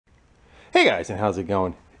Hey guys, and how's it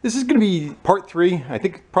going? This is going to be part 3. I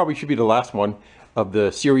think probably should be the last one of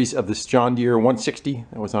the series of this John Deere 160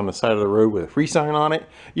 that was on the side of the road with a free sign on it.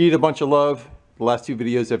 You need a bunch of love. The last 2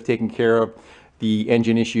 videos I've taken care of the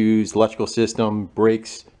engine issues, electrical system,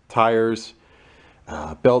 brakes, tires,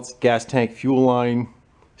 belts, gas tank, fuel line,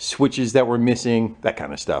 switches that were missing, that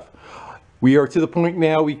kind of stuff. We are to the point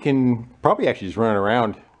now we can probably actually just run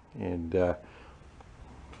around and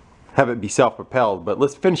have it be self-propelled, but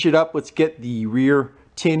let's finish it up. Let's get the rear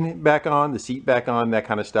tin back on, the seat back on, that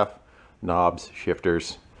kind of stuff. Knobs,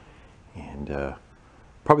 shifters, and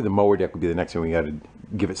probably the mower deck would be the next one. We got to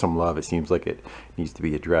give it some love. It seems like it needs to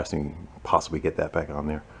be addressed and possibly get that back on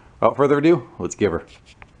there. Without further ado, let's give her.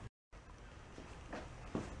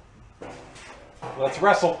 Let's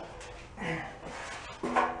wrestle.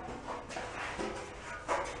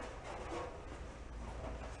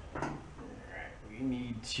 We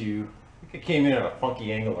need to, I think it came in at a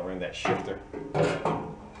funky angle around that shifter.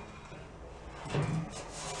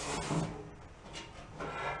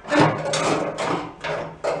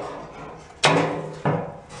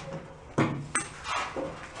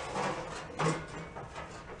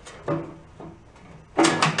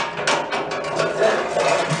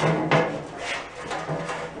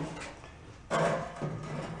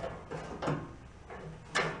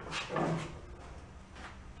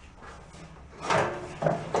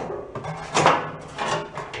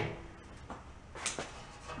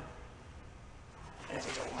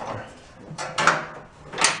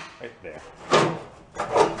 Right there.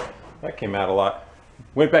 That came out a lot.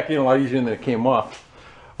 Went back in a lot easier than it came off.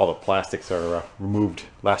 All the plastics are removed.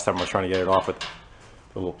 Last time I was trying to get it off with the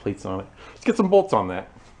little plates on it. Let's get some bolts on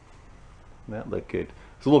that. That looked good.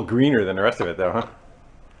 It's a little greener than the rest of it though, huh?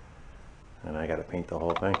 And I gotta paint the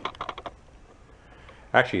whole thing.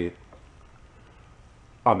 Actually,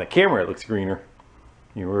 on the camera it looks greener.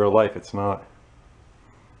 In real life it's not.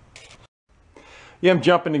 Yeah, I'm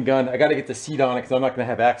jumping the gun. I got to get the seat on it because I'm not going to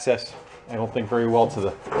have access, I don't think, very well to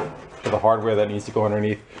the hardware that needs to go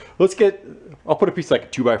underneath. Let's get, I'll put a piece like a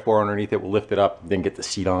 2x4 underneath it. We'll lift it up, then get the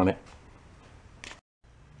seat on it.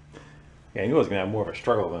 Yeah, I knew I was going to have more of a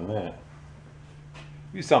struggle than that.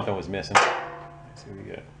 Knew something was missing. Let's see what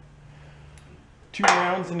we got. 2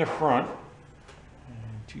 rounds in the front,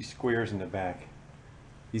 and 2 squares in the back.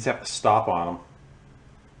 These have to stop on them.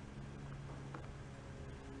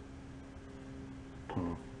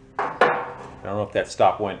 I don't know if that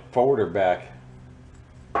stop went forward or back.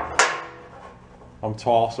 I'm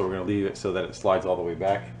tall, so we're going to leave it so that it slides all the way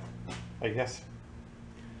back, I guess.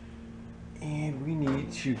 And we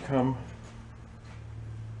need to come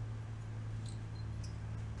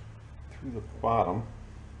through the bottom.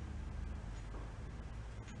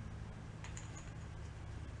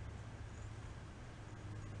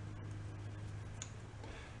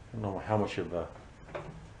 I don't know how much of a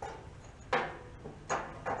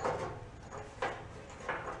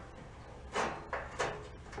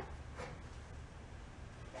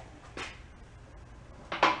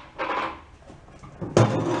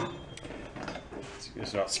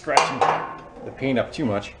it's not scratching the paint up too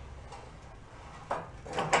much.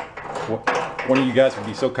 One of you guys would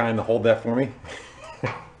be so kind to hold that for me.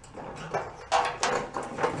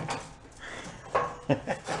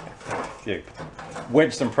 Yeah,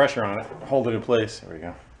 wedge some pressure on it, hold it in place. There we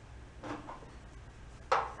go.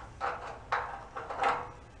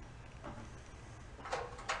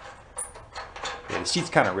 Yeah, the seat's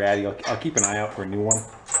kind of ratty. I'll keep an eye out for a new one.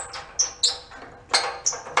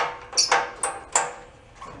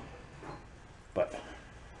 But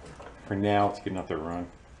for now, it's good enough to run.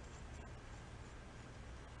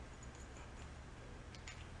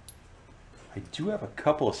 I do have a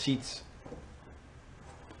couple of seats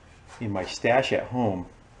in my stash at home,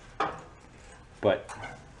 but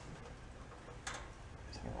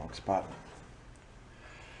it's in the wrong spot.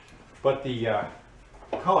 But the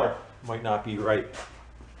color might not be right.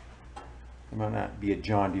 It might not be a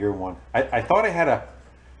John Deere one. I thought I had a,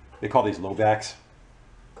 they call these low backs.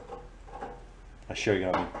 I'll show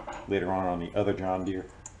you later on the other John Deere.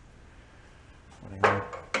 So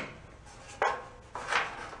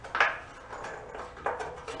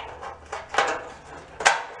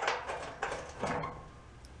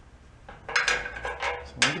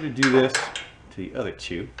I'm going to do this to the other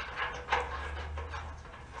 2.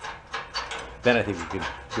 Then I think we can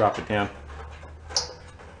drop it down.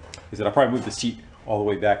 Is that I'll probably move the seat all the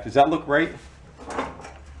way back. Does that look right?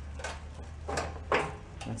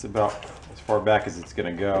 That's about as far back as it's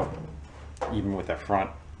going to go, even with that front.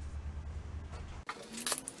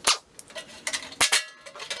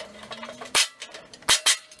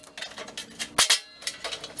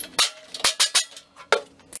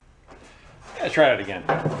 Let's try it again.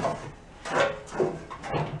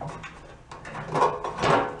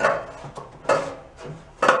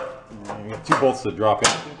 We got 2 bolts to drop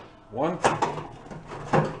into. 1. Got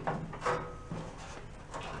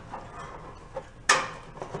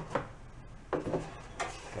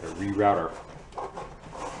to reroute our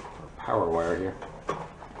power wire here.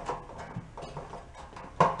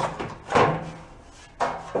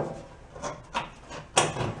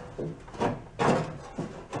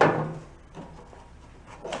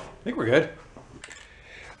 I think we're good.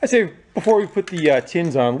 I say before we put the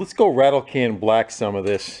tins on, let's go rattle can black some of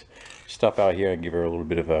this stuff out here and give her a little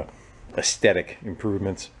bit of a aesthetic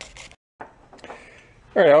improvements. All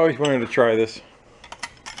right, I always wanted to try this.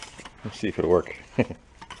 Let's see if it'll work. I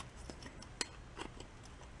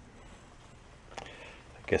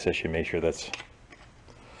guess I should make sure that's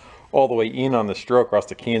all the way in on the stroke, or else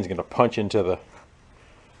the can's going to punch into the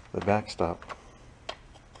backstop.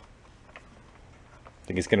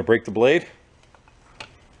 Think it's going to break the blade?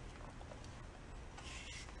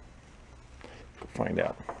 We'll find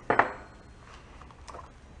out.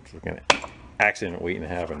 It's looking at accident waiting to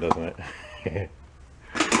happen, doesn't it?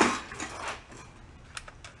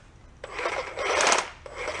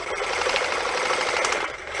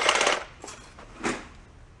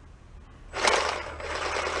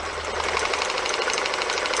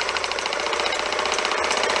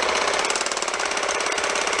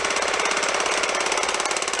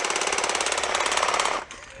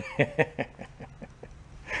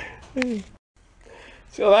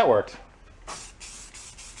 See how that worked.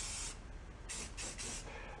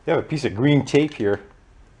 You have a piece of green tape here,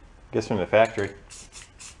 I guess from the factory.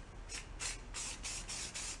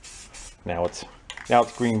 Now it's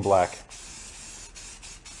green black.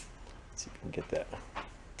 Let's see if we can get that.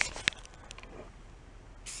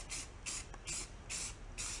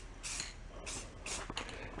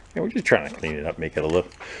 Yeah, we're just trying to clean it up, make it a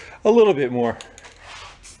little bit more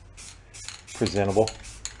presentable.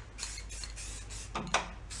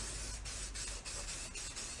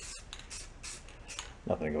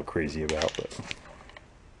 Nothing to go crazy about, but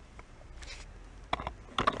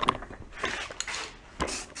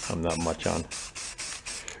I'm not much on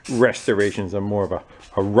restorations. I'm more of a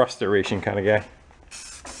restoration kind of guy.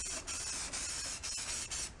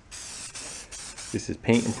 This is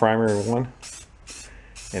paint and primer 1,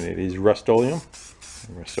 and it is Rust-Oleum.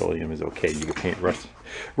 Rust-Oleum is okay. You can paint rust.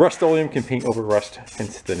 Rust-Oleum can paint over rust,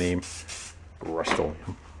 hence the name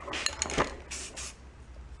Rust-Oleum.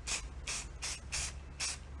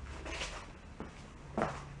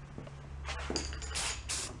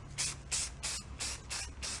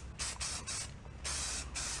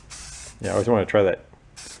 Yeah, I always want to try that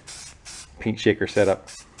paint shaker setup.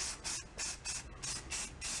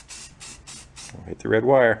 I'll hit the red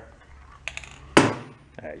wire.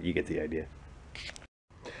 You get the idea.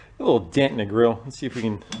 A little dent in the grill. Let's see if we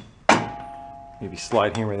can maybe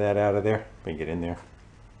slide hammer that out of there. If we can get in there.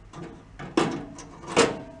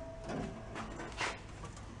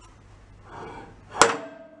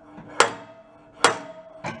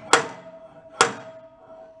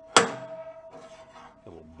 A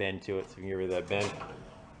little bend to it so we can get rid of that bend.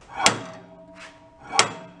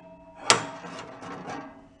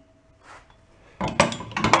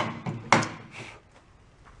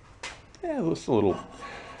 Yeah, just a little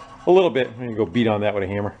bit. I'm gonna go beat on that with a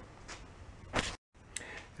hammer.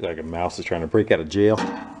 Feel like a mouse is trying to break out of jail.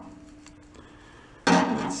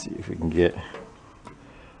 Let's see if we can get.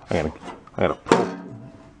 I gotta pull.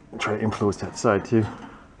 Try to influence that side too.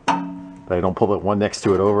 But I don't pull the one next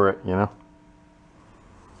to it over it, you know.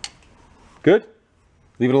 Good.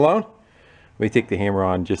 Leave it alone. Let me take the hammer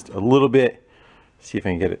on just a little bit. See if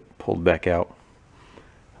I can get it pulled back out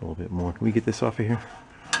a little bit more. Can we get this off of here?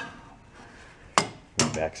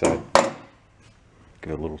 Backside.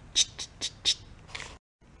 Give it a little.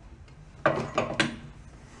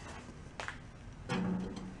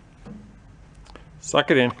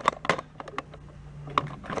 Suck it in.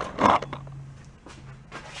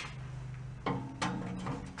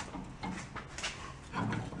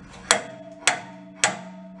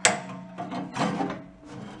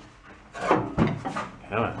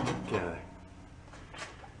 Come on, get out of there.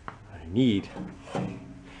 I need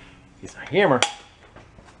is a hammer.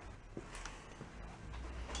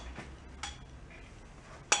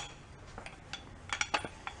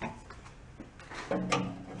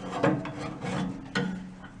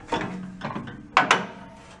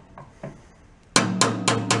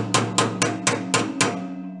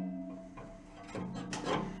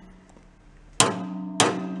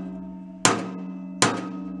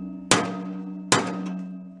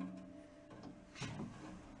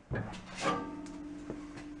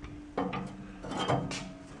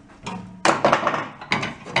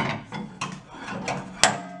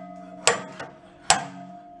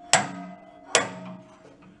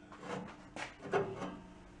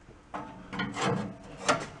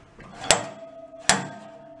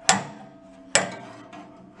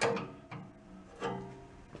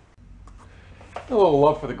 A little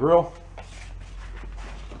love for the grill.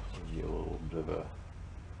 Maybe a little bit of a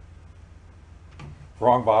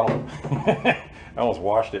wrong bottle. I almost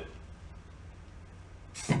washed it.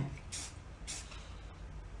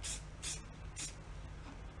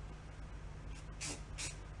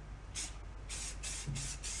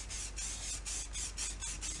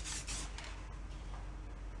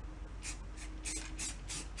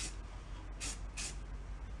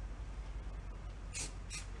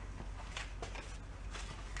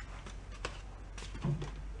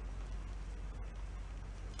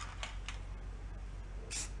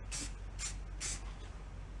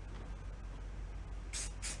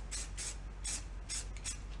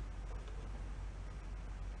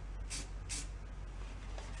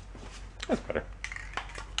 That's better.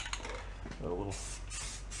 A little.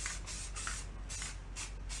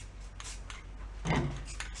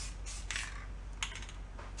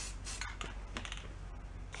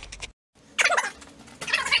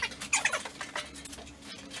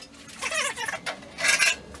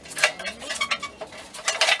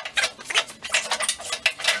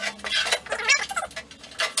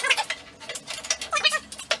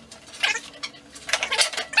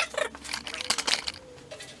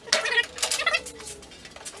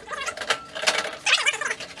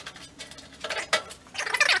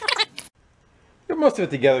 Most of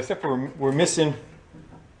it together, except for we're missing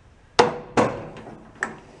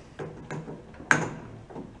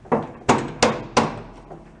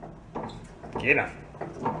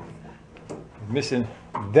missing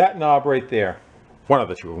that knob right there. One of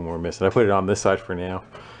the two of them we're missing. I put it on this side for now.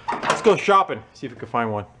 Let's go shopping, see if we can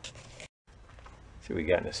find one. See what we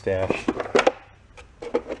got in the stash.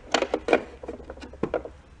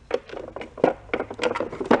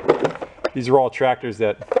 These are all tractors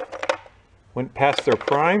that went past their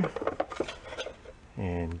prime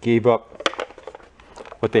and gave up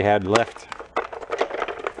what they had left.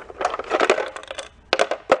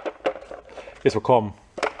 I guess we'll call them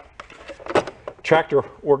tractor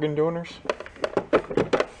organ donors.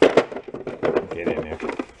 Get in there.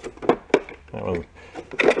 That one,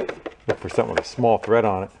 look for something with a small thread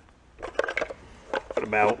on it. What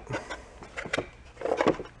about?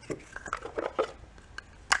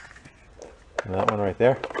 And that one right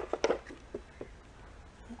there.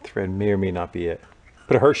 Thread may or may not be it.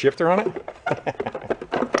 Put a Hurst shifter on it.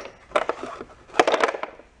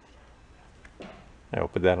 I will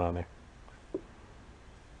put that on there.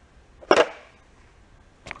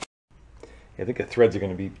 I think the threads are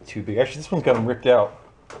going to be too big. Actually, this one's got them ripped out.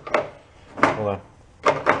 Hold on.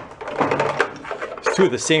 There's two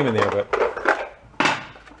of the same in there, but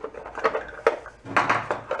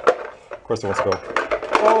of course it wants to go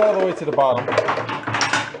all the way to the bottom.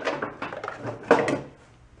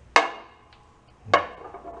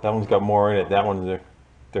 That one's got more in it. That one,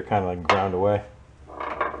 they're kind of like ground away.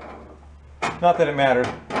 Not that it mattered.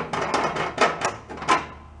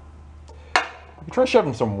 We can try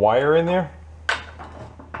shoving some wire in there.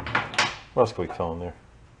 What else can we fill in there?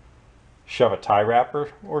 Shove a tie wrapper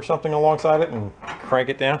or something alongside it and crank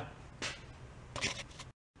it down.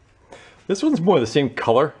 This one's more the same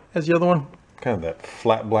color as the other one. Kind of that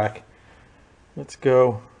flat black. Let's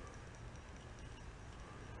go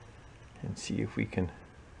and see if we can.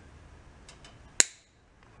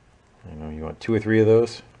 I know you want 2 or 3 of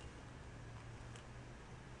those.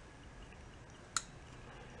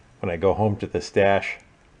 When I go home to the stash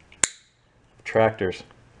of tractors,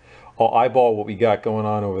 I'll eyeball what we got going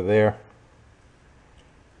on over there.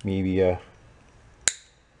 Maybe the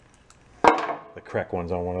crack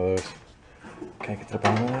one's on one of those. Can I get to the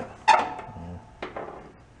bottom of that?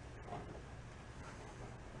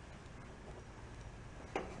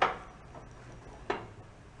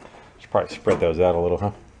 Should probably spread those out a little,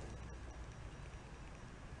 huh?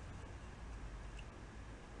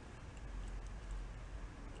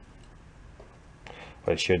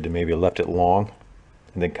 But I should have maybe left it long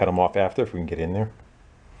and then cut them off after if we can get in there.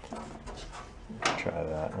 Try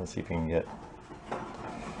that. Let's see if we can get.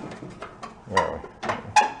 Where are we?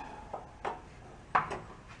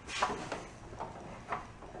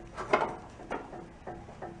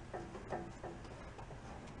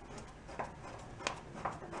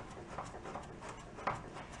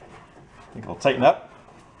 Think we'll tighten up.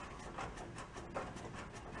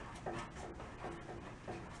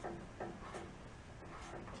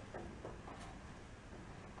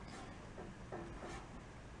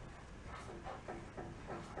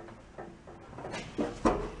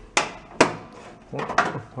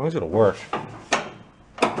 As long as it'll work.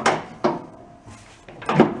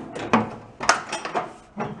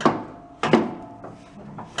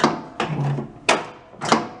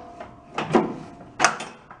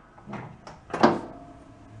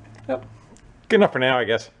 Good enough for now, I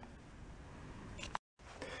guess.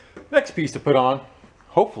 Next piece to put on,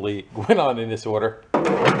 hopefully it went on in this order,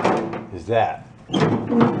 is that.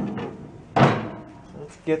 So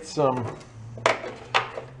let's get some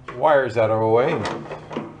wires out of our way.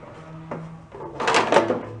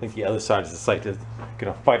 I think the other side of the site is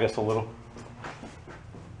going to fight us a little.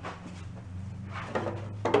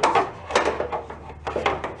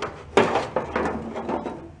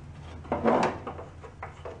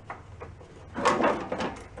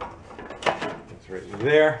 It's right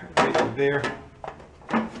there, right there.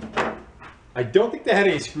 I don't think they had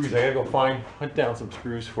any screws. I gotta go hunt down some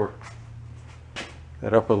screws for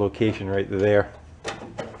that upper location right there.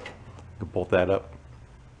 Can bolt that up.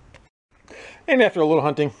 And after a little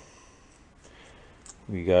hunting,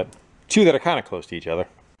 we got two that are kind of close to each other.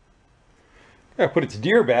 Gotta put its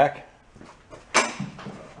Deere back.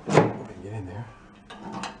 Get in there.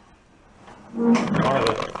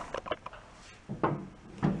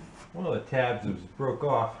 One of the tabs was broke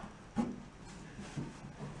off.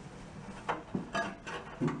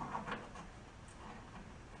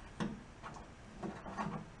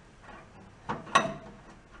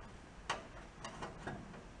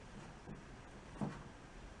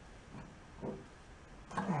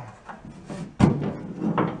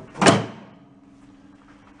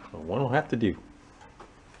 One will have to do.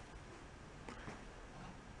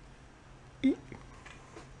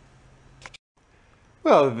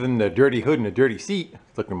 Well, other than the dirty hood and the dirty seat,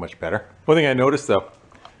 it's looking much better. One thing I noticed though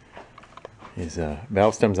is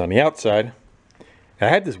valve stem's on the outside. I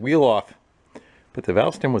had this wheel off, but the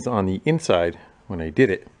valve stem was on the inside when I did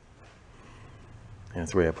it. And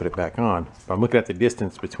that's the way I put it back on. But I'm looking at the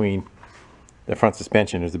distance between the front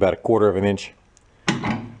suspension. There's about 1/4 of an inch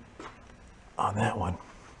on that one.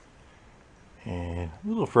 And a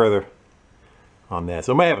little further on that.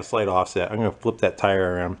 So I might have a slight offset. I'm going to flip that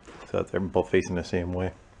tire around so that they're both facing the same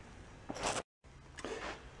way.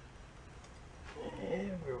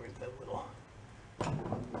 And where was that little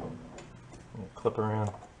clip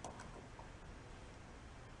around?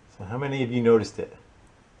 So how many of you noticed it?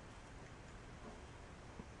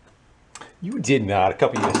 You did not. A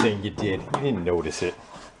couple of you are saying you did. You didn't notice it.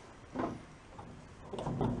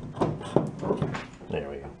 There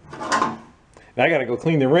we go. Now I gotta go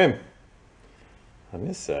clean the rim on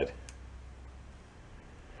this side.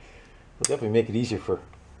 It'll definitely make it easier for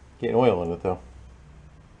getting oil in it though.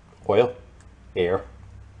 Oil, air.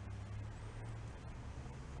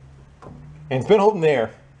 And it's been holding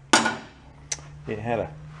there. It had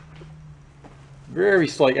a very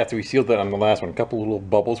slight, after we sealed that on the last one, a couple little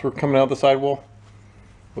bubbles were coming out of the sidewall.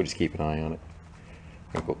 We'll just keep an eye on it.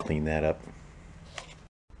 I'm gonna go clean that up.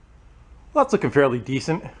 Well, that's looking fairly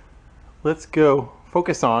decent. Let's go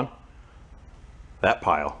focus on that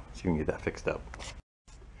pile, so you can get that fixed up.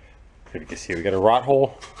 So you can see we got a rot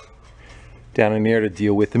hole down in there to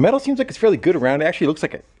deal with. The metal seems like it's fairly good around. It actually looks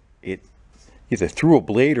like it either through a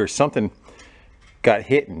blade or something got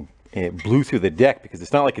hit and it blew through the deck, because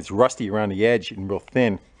it's not like it's rusty around the edge and real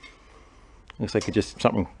thin. Looks like it just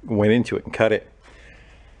something went into it and cut it.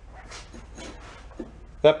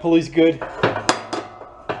 That pulley's good.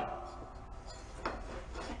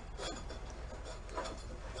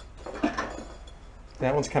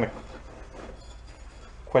 That one's kind of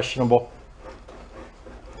questionable.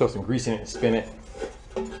 Throw some grease in it and spin it.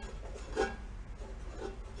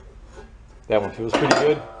 That one feels pretty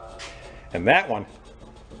good. And that one,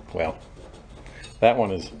 well, that one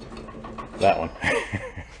is that one.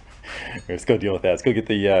 Let's go deal with that. Let's go get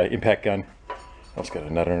the impact gun. Oh, it's got a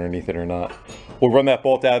nut underneath it or not. We'll run that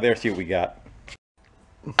bolt out of there, see what we got.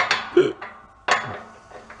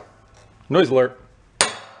 Noise alert.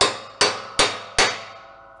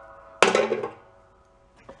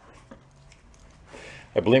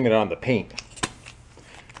 I blame it on the paint.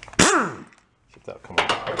 See if that'll come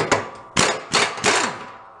on.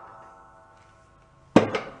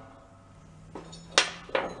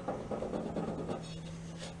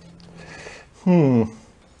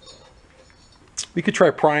 We could try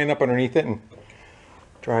prying up underneath it and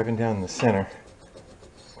driving down the center.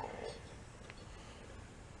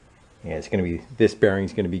 Yeah, it's going to be, this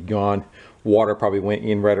bearing's going to be gone. Water probably went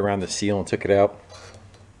in right around the seal and took it out.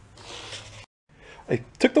 I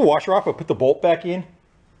took the washer off, I put the bolt back in.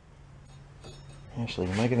 Actually,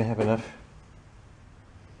 am I going to have enough?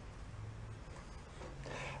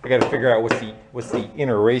 I got to figure out what's the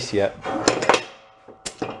inner race yet.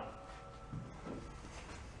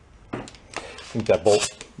 I think that bolt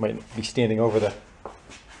might be standing over the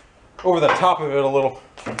top of it a little.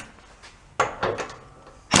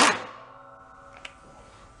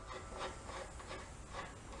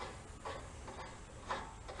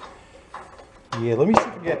 Yeah, let me see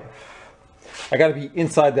if I get... I gotta be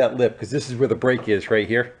inside that lip because this is where the brake is, right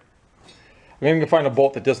here. I'm even gonna find a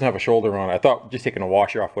bolt that doesn't have a shoulder on it. I thought just taking a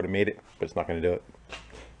washer off would have made it, but it's not gonna do it.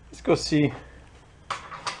 Let's go see.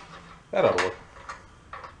 That ought to work.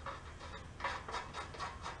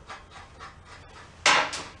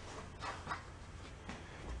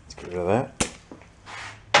 Let's get rid of that.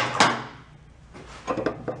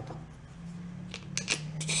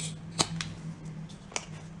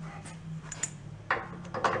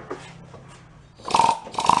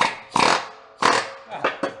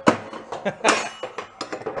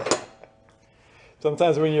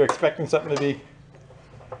 Sometimes when you're expecting something to be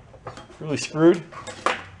really screwed,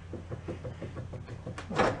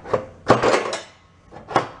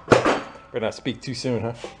 better not speak too soon,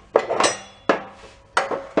 huh?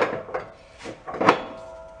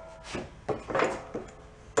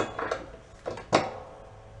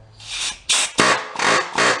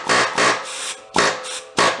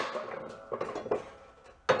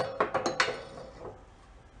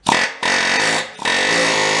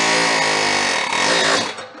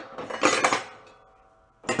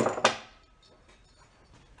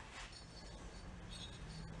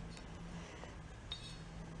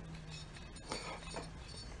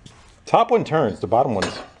 Top one turns, the bottom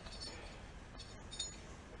one's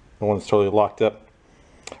the one's totally locked up,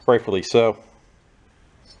 rightfully so.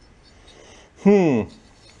 We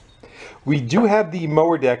do have the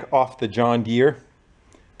mower deck off the John Deere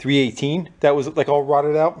 318 that was like all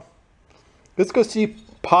rotted out. Let's go see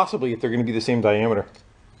possibly if they're going to be the same diameter.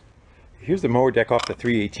 Here's the mower deck off the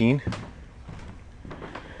 318.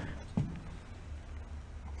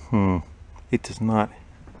 It does not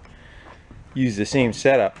use the same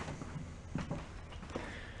setup.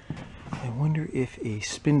 I wonder if a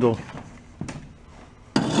spindle,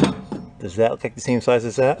 does that look like the same size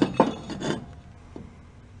as that?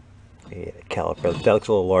 Yeah, caliper, that looks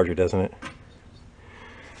a little larger, doesn't it?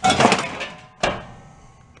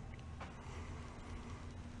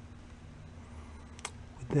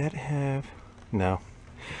 Would that have, no.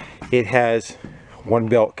 It has one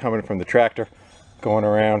belt coming from the tractor going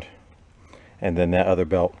around, and then that other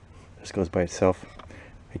belt just goes by itself.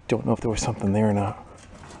 I don't know if there was something there or not.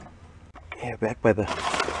 Yeah, back by the...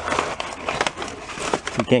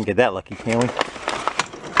 We can't get that lucky, can we?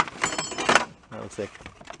 That looks like...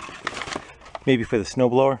 Maybe for the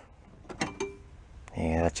snowblower?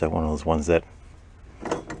 Yeah, that's one of those ones that...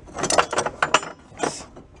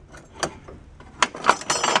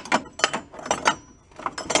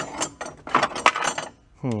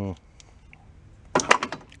 Nope.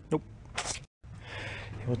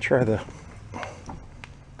 We'll try the...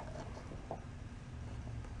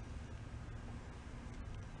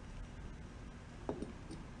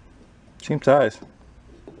 Same size.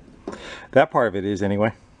 That part of it is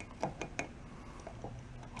anyway.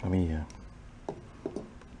 Let me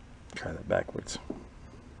try that backwards.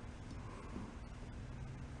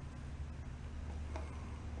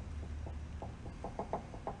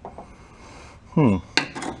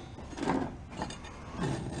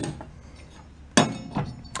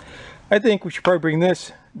 I think we should probably bring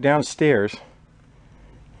this downstairs.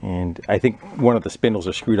 And I think one of the spindles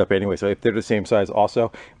are screwed up anyway, so if they're the same size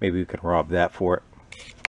also, maybe we can rob that for it.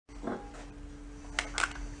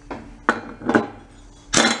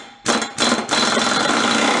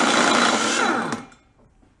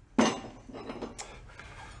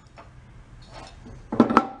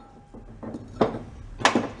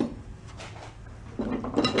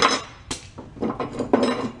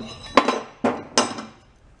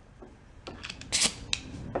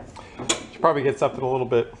 Should probably get something a little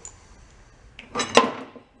bit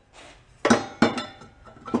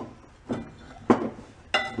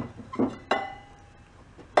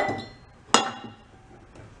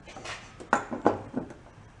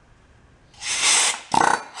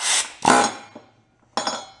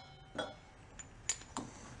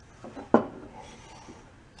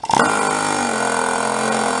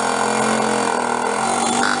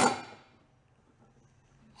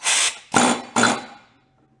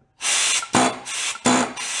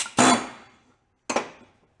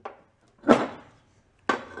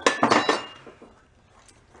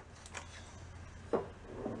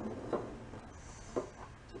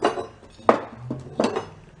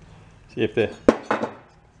see if they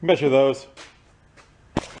measure those.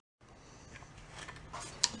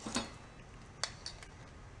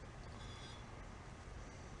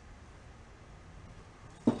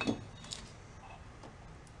 I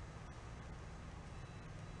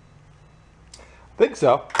think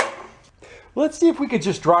so. Let's see if we could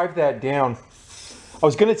just drive that down. I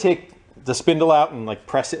was gonna take the spindle out and like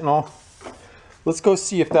press it and all. Let's go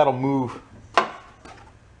see if that'll move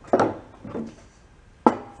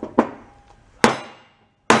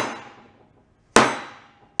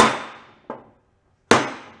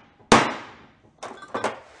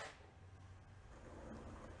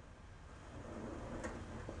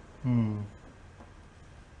I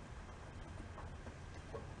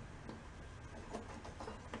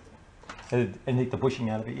didn't take the bushing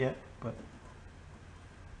out of it yet, but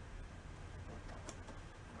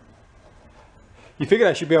you figured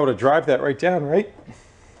I should be able to drive that right down, right?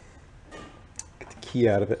 Get the key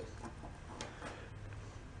out of it.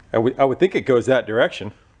 I would think it goes that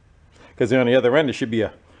direction, because on the other end there should be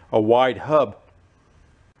a wide hub.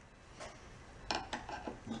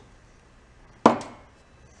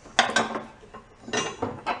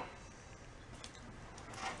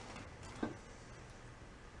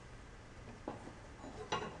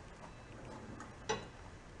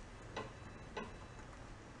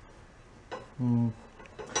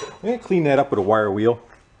 I'm going to clean that up with a wire wheel,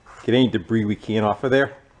 get any debris we can off of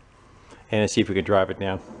there, and see if we can drive it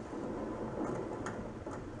down.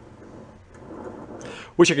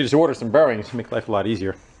 Wish I could just order some bearings to make life a lot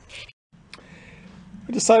easier.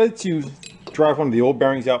 I decided to drive one of the old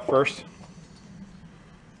bearings out first.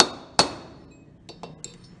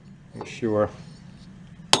 Make sure,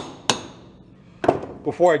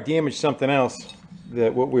 before I damage something else,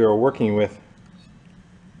 that what we are working with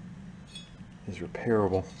is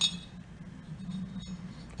repairable.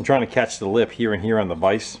 I'm trying to catch the lip here and here on the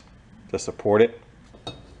vise to support it.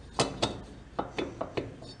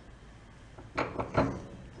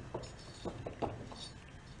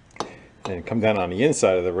 And come down on the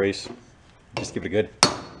inside of the race. Just give it a good.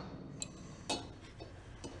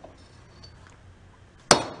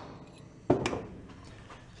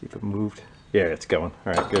 See if it moved. Yeah, it's going.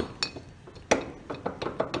 All right, good.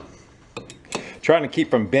 Trying to keep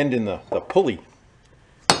from bending the pulley.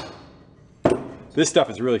 This stuff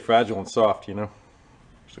is really fragile and soft, you know.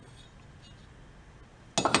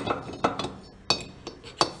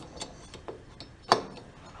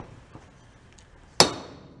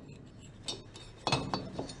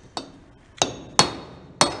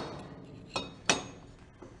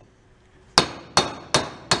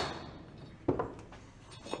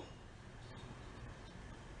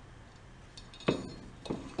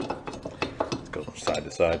 Let's go side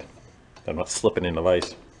to side. I'm not slipping in the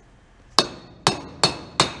vise.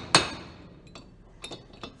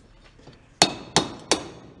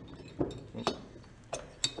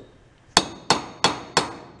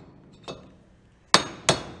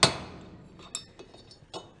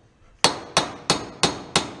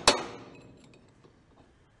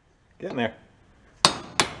 Getting there.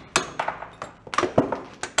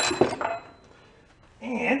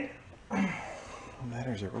 And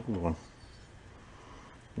there's a old one.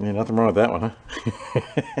 Yeah, nothing wrong with that one, huh?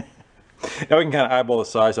 Now we can kind of eyeball the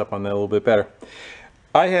size up on that a little bit better.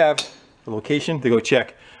 I have a location to go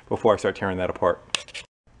check before I start tearing that apart.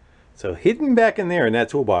 So hidden back in there in that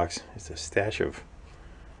toolbox is a stash of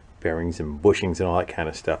bearings and bushings and all that kind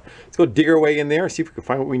of stuff. Let's go dig our way in there and see if we can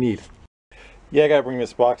find what we need. Yeah, I gotta bring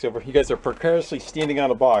this box over. You guys are precariously standing on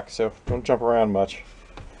a box, so don't jump around much.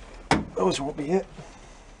 Those won't be it.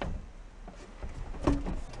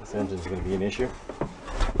 This engine's gonna be an issue.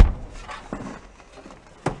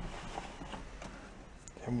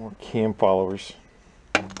 Have more cam followers.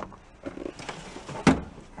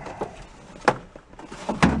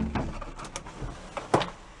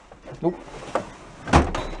 Nope.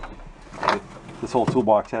 This whole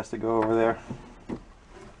toolbox has to go over there.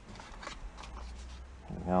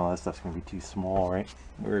 Now that stuff's gonna be too small, right?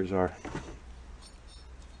 Where's our...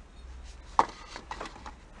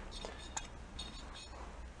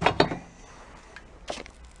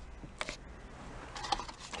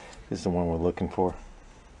 This is the one we're looking for.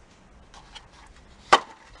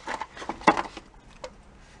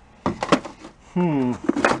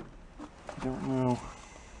 I don't know.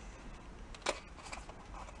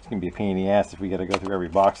 It's gonna be a pain in the ass if we gotta go through every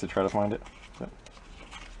box to try to find it. But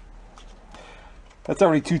that's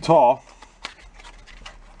already too tall.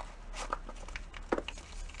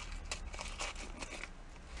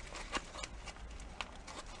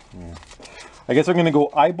 Yeah. I guess I'm gonna go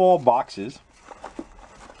eyeball boxes.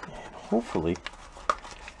 And hopefully,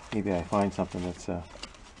 maybe I find something that's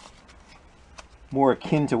more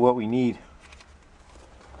akin to what we need.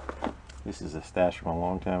 This is a stash from a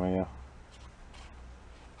long time ago.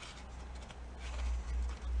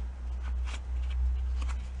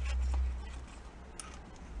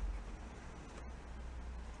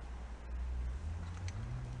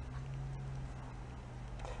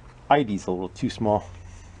 ID's a little too small.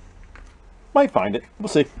 Might find it. We'll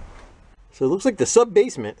see. So it looks like the sub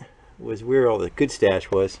basement was where all the good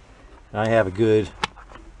stash was. I have a good,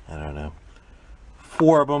 I don't know,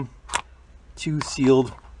 4 of them. 2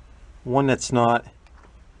 sealed, 1 that's not,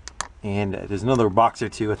 and there's another box or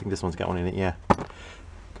 2. I think this one's got one in it, yeah.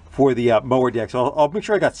 for the mower deck. So I'll make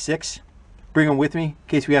sure I got 6. Bring them with me in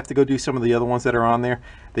case we have to go do some of the other ones that are on there.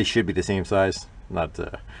 They should be the same size. Not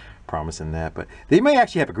promising that, but they might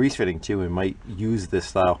actually have a grease fitting too and might use this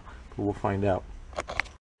style. But we'll find out.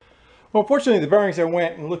 Well, unfortunately, the bearings I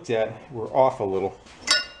went and looked at were off a little.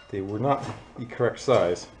 They were not the correct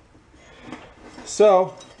size.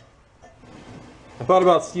 So I thought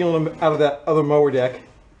about stealing them out of that other mower deck,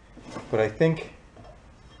 but I think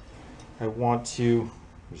I want to,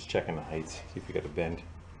 I'm just checking the heights, see if we got a bend.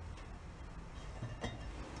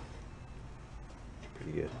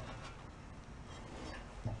 Pretty good.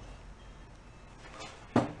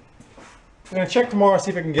 I'm going to check tomorrow,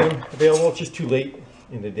 see if I can get them available. It's just too late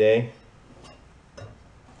in the day.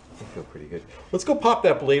 I feel pretty good. Let's go pop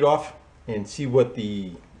that blade off and see what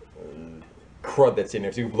the crud that's in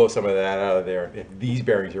there. So we can blow some of that out of there if these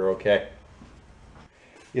bearings are okay.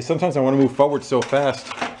 Yeah, sometimes I want to move forward so fast.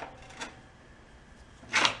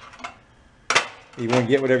 You want to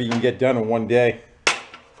get whatever you can get done in one day.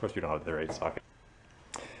 Of course, we don't have the right socket.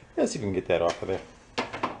 Let's see if we can get that off of there.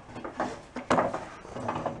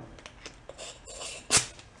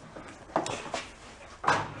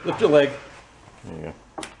 Lift your leg. There you go.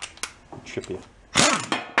 Trip you.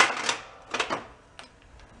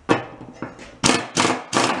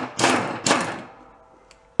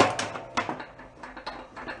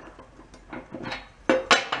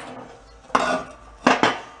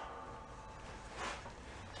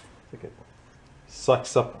 Like it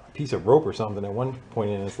sucks up a piece of rope or something at one point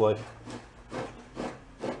in its life.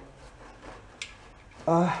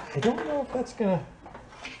 I don't know if that's gonna.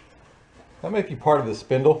 That might be part of the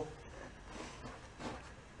spindle.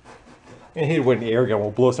 I'm gonna hit it with an air gun. We'll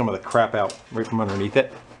blow some of the crap out right from underneath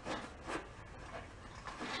it.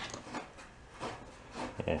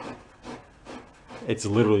 Yeah. It's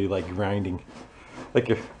literally like grinding, like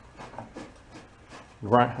a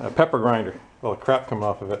pepper grinder. All the crap coming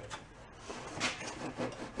off of it.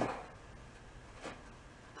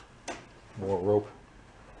 More rope.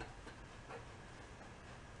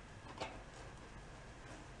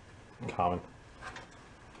 Common.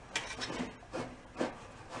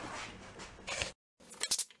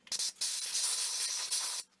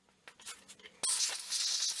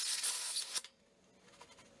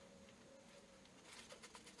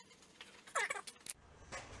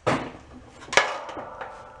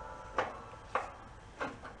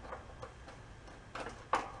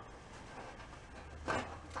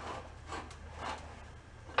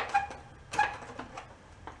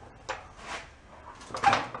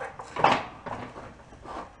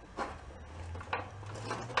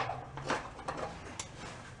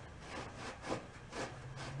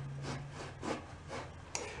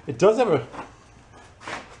 It does have a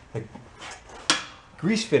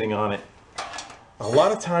grease fitting on it. A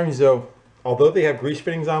lot of times though, although they have grease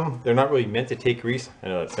fittings on them, they're not really meant to take grease. I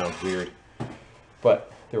know that sounds weird,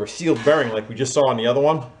 but they're a sealed bearing like we just saw on the other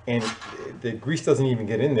one, and the grease doesn't even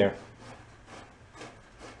get in there.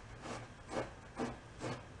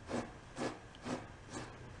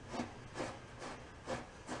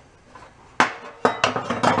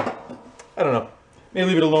 I don't know. Maybe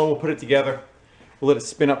leave it alone, we'll put it together. We'll let it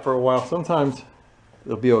spin up for a while. Sometimes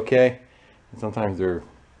they'll be okay, and sometimes they're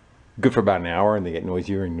good for about an hour and they get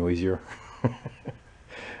noisier and noisier.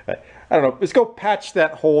 I don't know. Let's go patch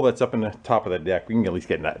that hole that's up in the top of the deck. We can at least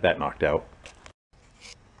get that knocked out.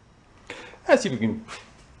 Let's see if we can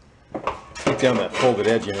take down that folded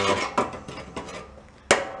edge anyway.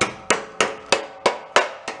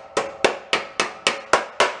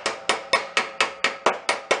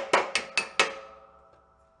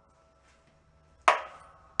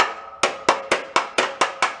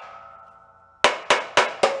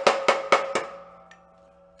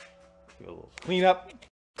 Give it a little clean up.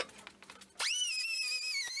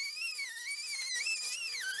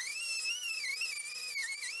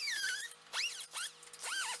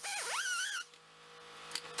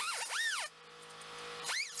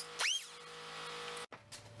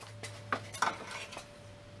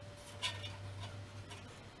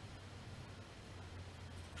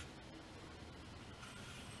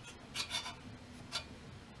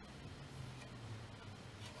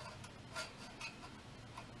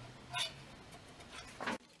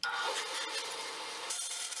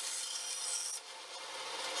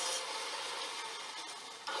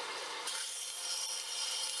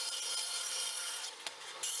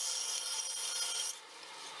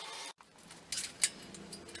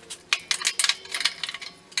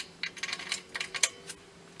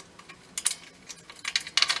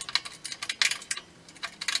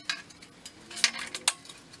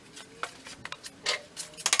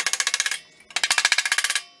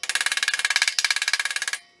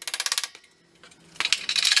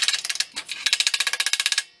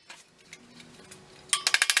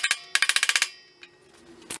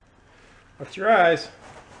 What's your eyes?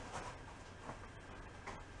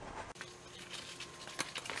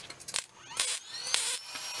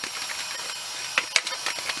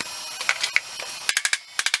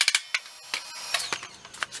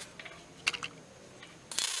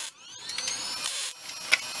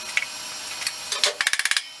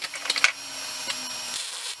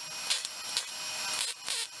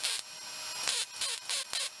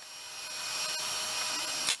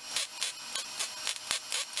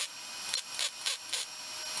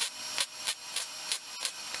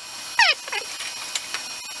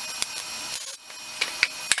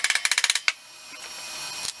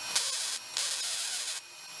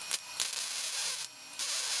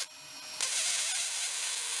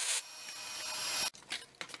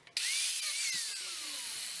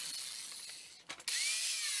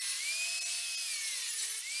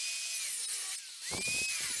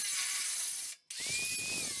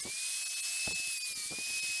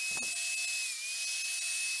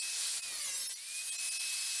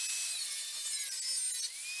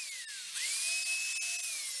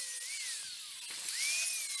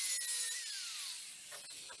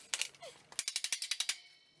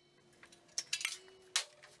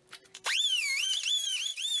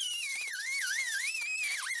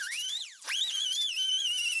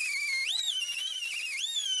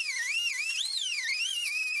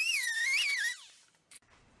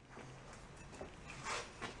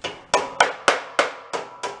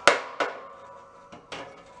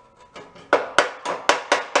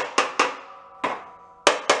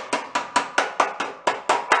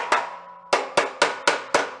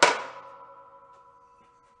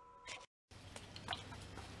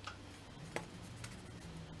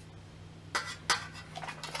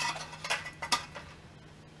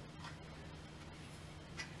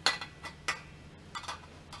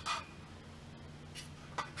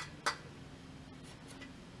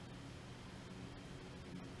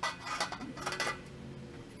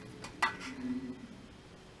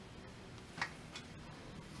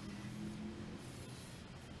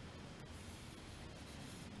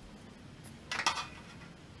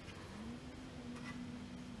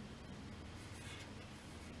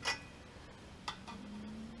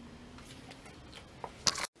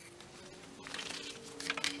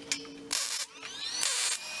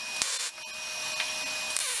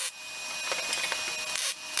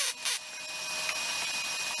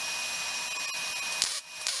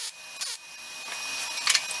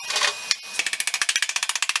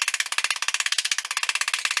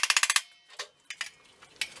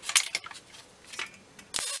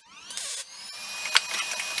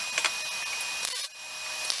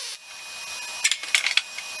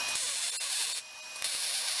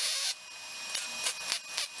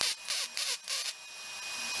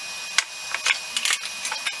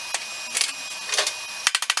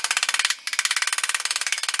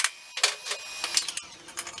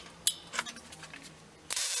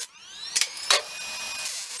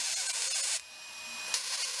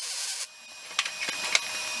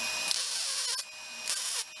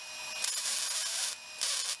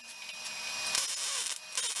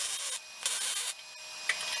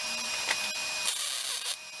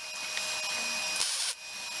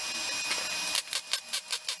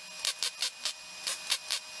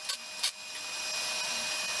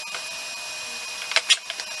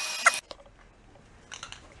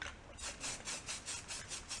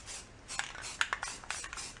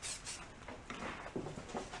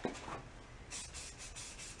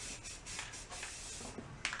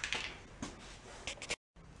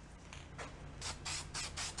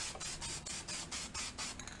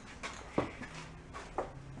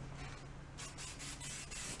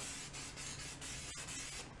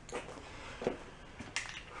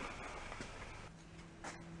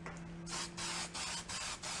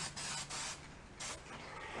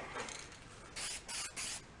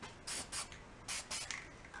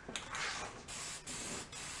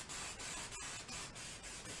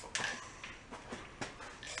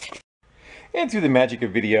 And through the magic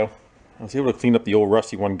of video, I was able to clean up the old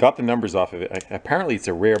rusty one, got the numbers off of it. Apparently it's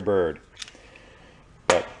a rare bird,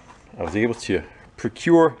 but I was able to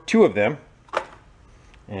procure 2 of them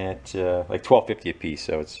at like $12.50 a piece.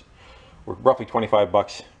 So we're roughly 25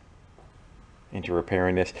 bucks into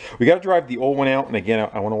repairing this. We got to drive the old one out, and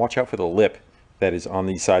again, I want to watch out for the lip that is on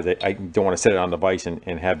these sides. I don't want to set it on the vise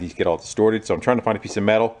and have these get all distorted, so I'm trying to find a piece of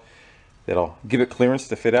metal that'll give it clearance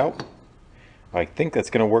to fit out. I think that's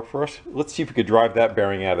going to work for us. Let's see if we could drive that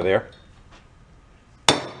bearing out of there.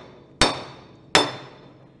 There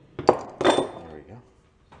we go.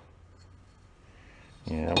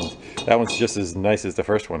 Yeah, that one's just as nice as the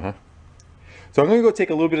first one, huh? So I'm going to go take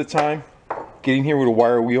a little bit of time get in here with a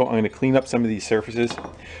wire wheel. I'm going to clean up some of these surfaces.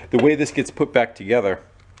 The way this gets put back together,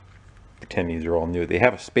 pretend these are all new, they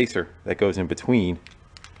have a spacer that goes in between,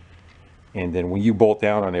 and then when you bolt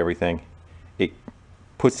down on everything, it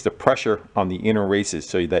puts the pressure on the inner races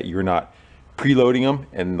so that you're not preloading them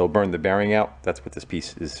and they'll burn the bearing out. That's what this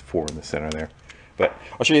piece is for in the center there. But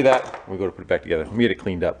I'll show you that when we go to put it back together. Let me get it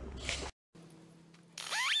cleaned up.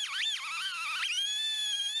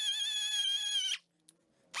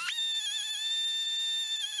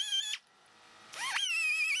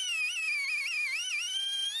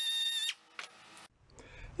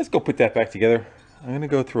 Let's go put that back together. I'm going to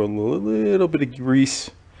go through a little bit of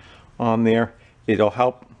grease on there. It'll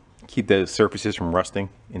help keep the surfaces from rusting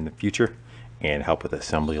in the future and help with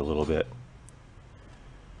assembly a little bit.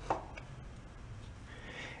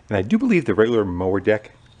 And I do believe the regular mower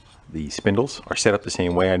deck, the spindles, are set up the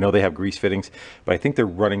same way. I know they have grease fittings, but I think they're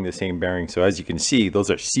running the same bearing. So as you can see,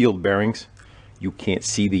 those are sealed bearings. You can't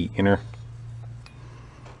see the inner.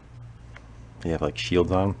 They have like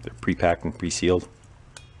shields on them. They're pre-packed and pre-sealed.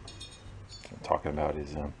 What I'm talking about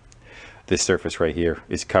is this surface right here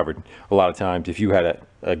is covered. A lot of times, if you had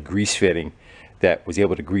a grease fitting that was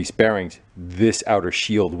able to grease bearings, this outer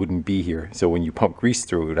shield wouldn't be here. So when you pump grease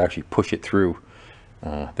through, it would actually push it through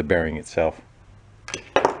the bearing itself.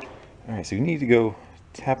 All right, so we need to go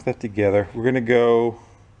tap that together. We're gonna go,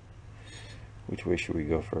 which way should we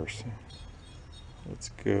go first? Let's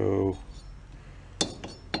go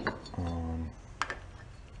on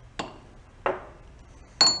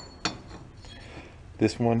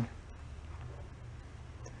this one.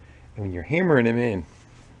 And when you're hammering them in,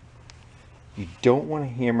 you don't want to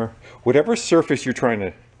hammer whatever surface you're trying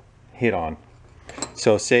to hit on.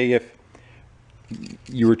 So say if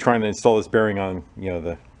you were trying to install this bearing on, you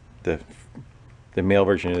know, the male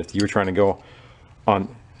version, if you were trying to go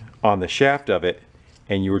on the shaft of it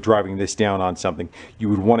and you were driving this down on something, you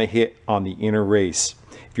would want to hit on the inner race.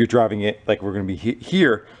 If you're driving it like we're going to be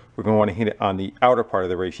here, we're going to want to hit it on the outer part of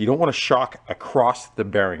the race. You don't want to shock across the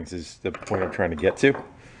bearings is the point I'm trying to get to.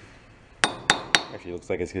 Actually, it looks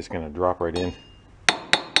like it's just going to drop right in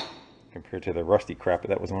compared to the rusty crap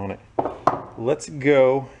that was on it. Let's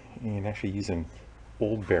go and actually use an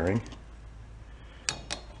old bearing.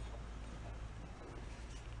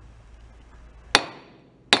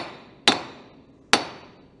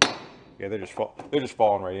 Yeah, they're just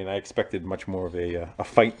falling right in. I expected much more of a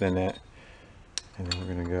fight than that. And then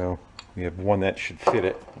we're gonna go. We have one that should fit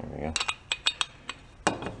it. There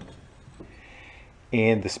we go.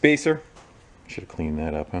 And the spacer. Should have cleaned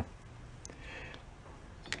that up, huh?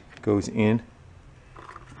 Goes in.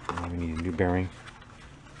 And we need a new bearing.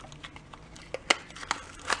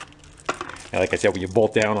 And like I said, when you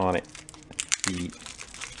bolt down on it,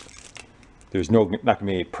 there's not going to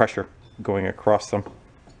be any pressure going across them.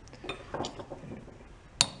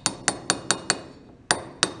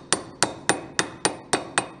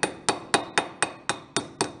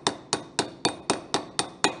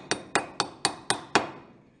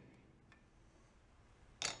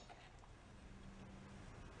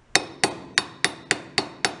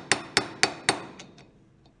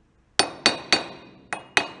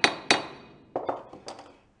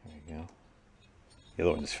 The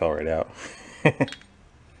other one just fell right out.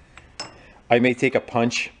 I may take a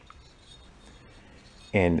punch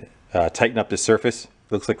and tighten up the surface.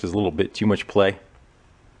 Looks like there's a little bit too much play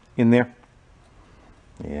in there.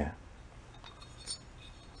 Yeah.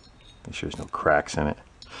 Make sure there's no cracks in it.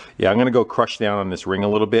 Yeah, I'm going to go crush down on this ring a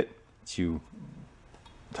little bit to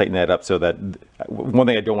tighten that up so that one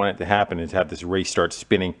thing I don't want it to happen is have this race start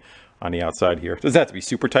spinning on the outside here. It doesn't have to be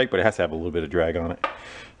super tight, but it has to have a little bit of drag on it.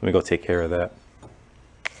 Let me go take care of that.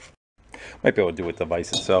 Might be able to do it with the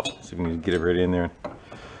vise itself, so we can get it right in there and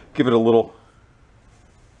give it a little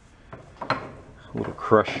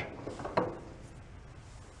crush.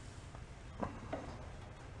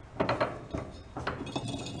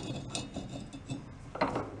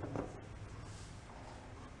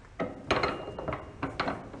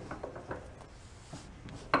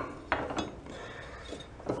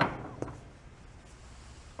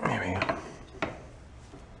 There we go.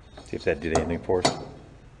 See if that did anything for us.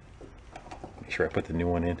 Make sure I put the new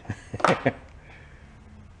one in.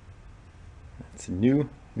 It's new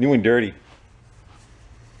and dirty.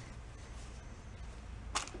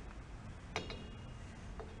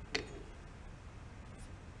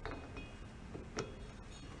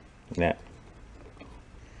 Nah.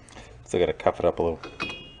 Still got to cuff it up a little.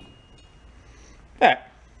 Alright,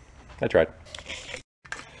 I tried.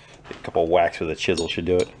 A couple of whacks with a chisel should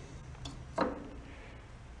do it.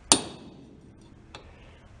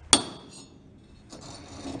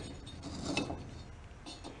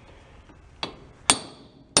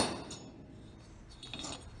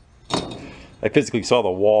 I physically saw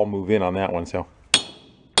the wall move in on that one, so.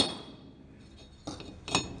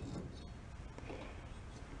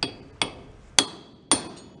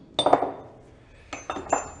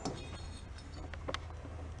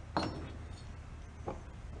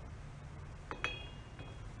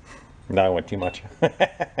 No, I went too much.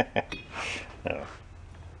 No.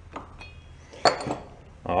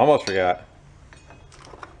 I almost forgot.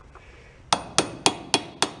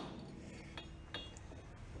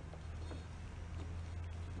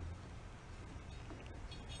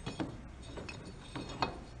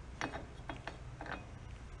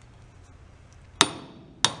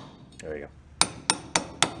 There you go.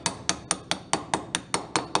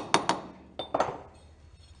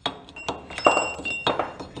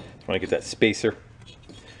 Just want to get that spacer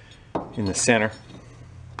in the center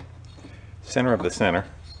of the center.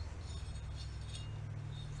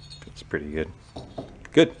 It's pretty good.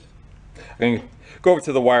 Good. I'm going to go over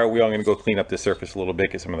to the wire wheel. I'm going to go clean up this surface a little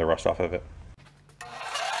bit, get some of the rust off of it.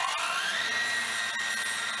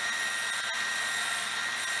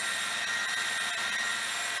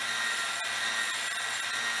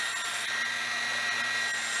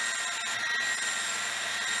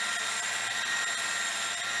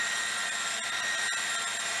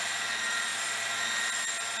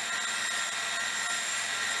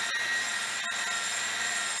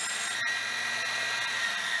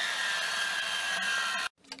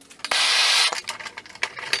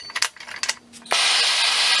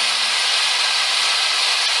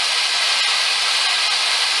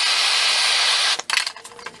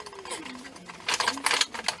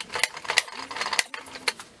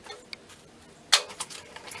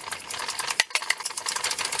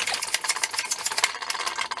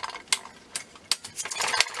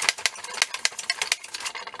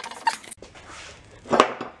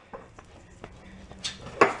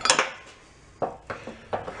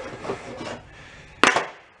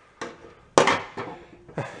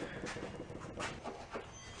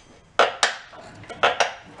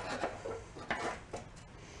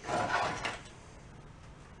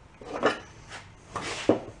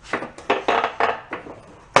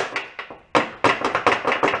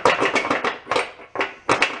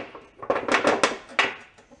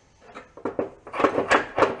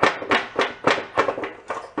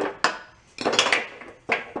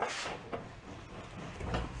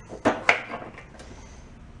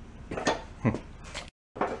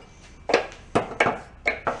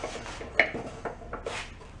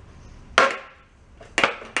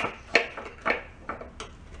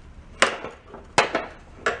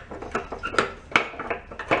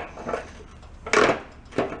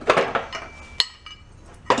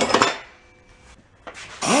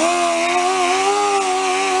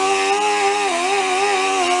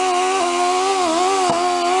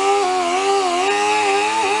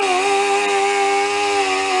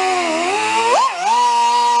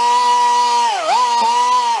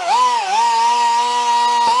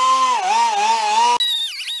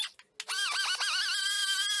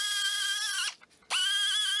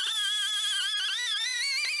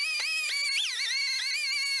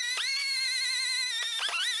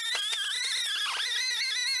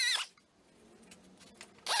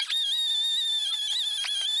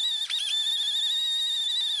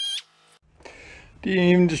 Didn't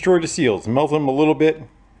even destroy the seals. Melted them a little bit,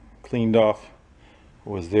 cleaned off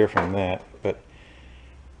what was there from that. But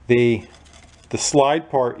the slide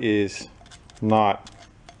part is not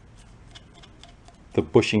the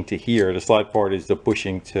bushing to here. The slide part is the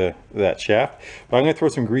bushing to that shaft. But I'm going to throw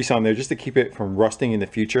some grease on there just to keep it from rusting in the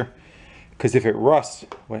future. Because if it rusts,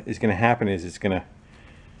 what is going to happen is it's going to,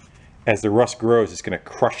 as the rust grows, it's going to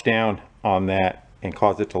crush down on that and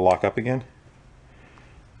cause it to lock up again.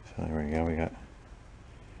 So there we go. We got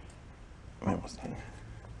almost done.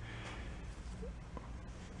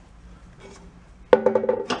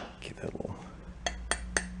 Keep that little.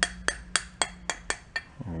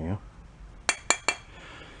 There we go.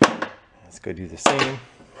 Let's go do the same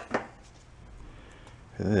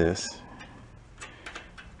for this.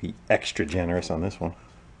 Be extra generous on this one.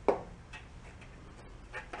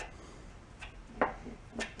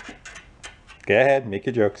 Go ahead, make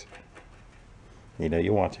your jokes. You know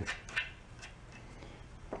you want to.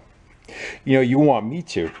 You know you want me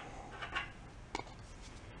to.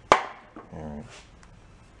 All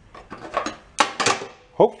right.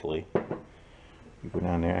 Hopefully, you go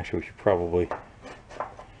down there. Actually, we should probably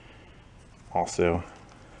also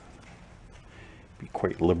be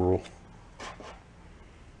quite liberal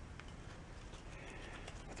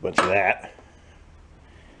with a bunch of that.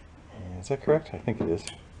 Is that correct? I think it is.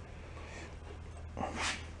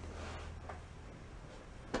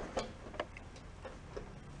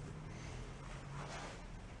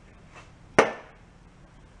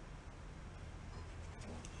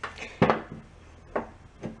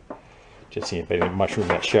 Just seeing if I didn't mushroom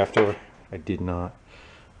that shaft over. I did not.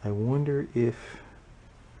 I wonder if...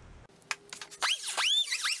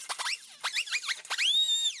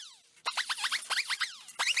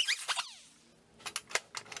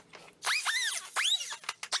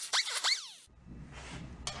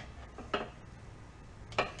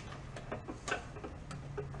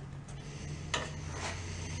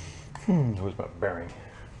 Where's my bearing?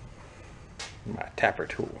 My tapper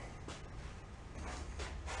tool.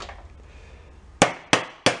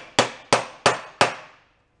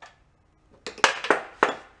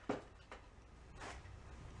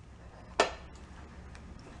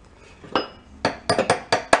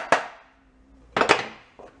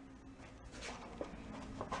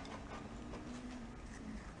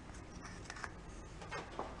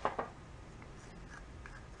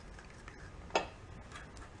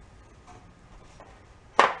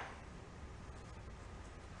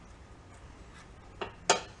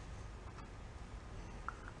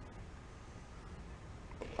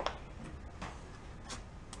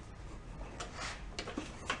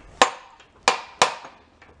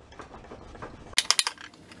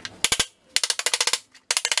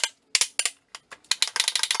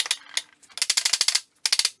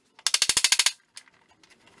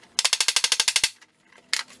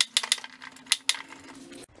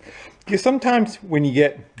 Because sometimes when you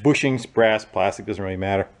get bushings, brass, plastic, doesn't really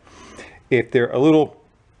matter. If they're a little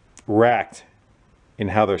racked in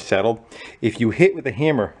how they're settled, if you hit with a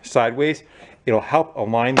hammer sideways, it'll help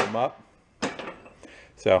align them up.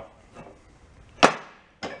 So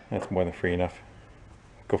that's more than free enough.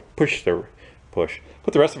 Go push. Put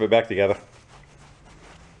the rest of it back together.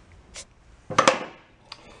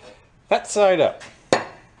 That side up.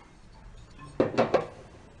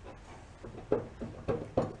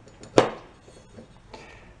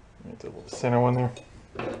 There's a little center one there.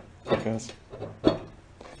 Guys.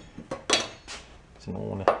 It's an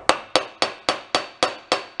old one.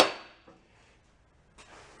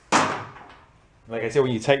 Like I said,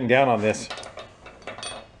 when you tighten down on this,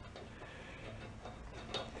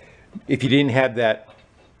 if you didn't have that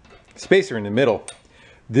spacer in the middle,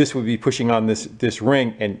 this would be pushing on this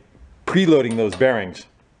ring and preloading those bearings.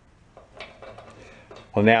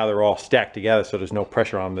 Well, now they're all stacked together, so there's no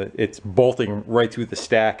pressure on the. It's bolting right through the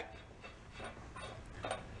stack.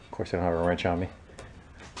 Of course, I don't have a wrench on me.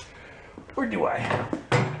 Or do I?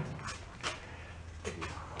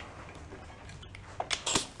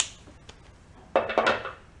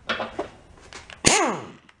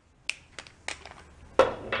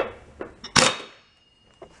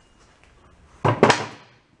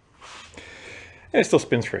 And it still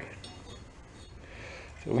spins free.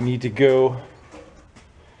 So we need to go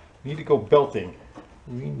belting.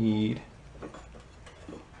 We need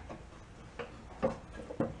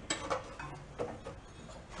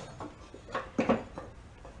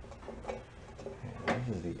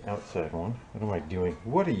this is the outside one. What am I doing?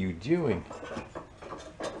 What are you doing?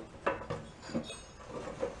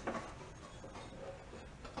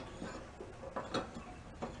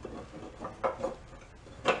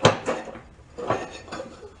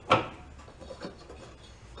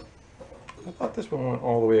 I thought this one went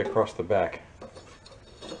all the way across the back.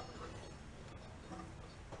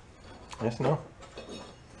 Yes, no?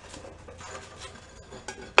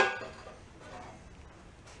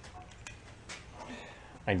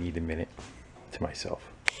 I need a minute to myself.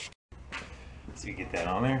 So you get that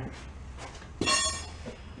on there.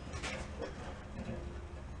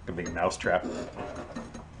 A big mouse trap.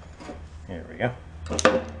 Here we go.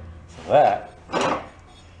 So that,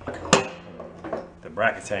 the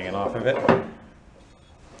bracket's hanging off of it.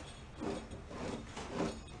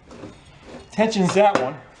 Tensions that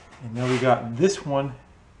one. And then we got this one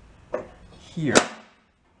here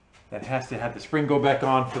that has to have the spring go back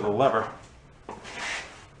on for the lever.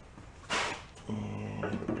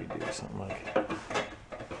 And we do something like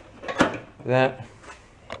that.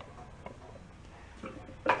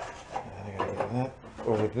 And I gotta get that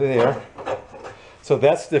over there. So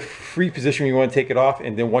that's the free position you want to take it off,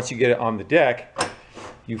 and then once you get it on the deck,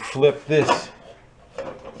 you flip this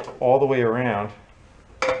all the way around.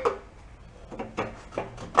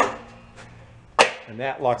 And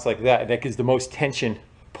that locks like that. That gives the most tension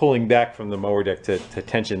pulling back from the mower deck to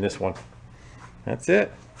tension this one. That's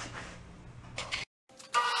it.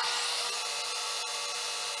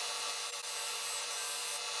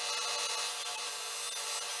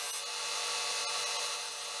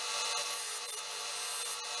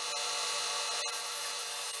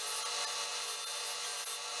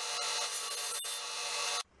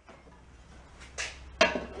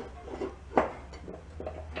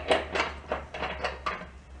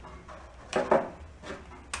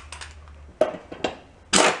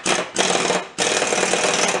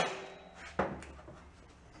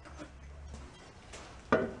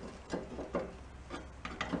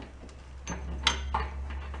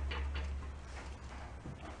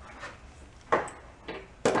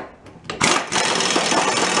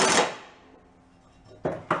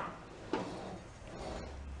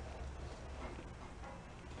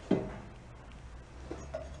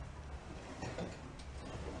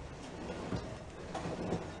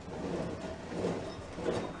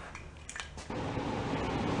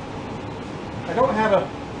 don't have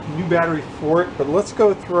a new battery for it, but let's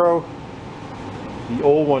go throw the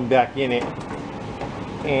old one back in it.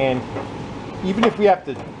 And even if we have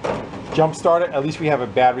to jump start it, at least we have a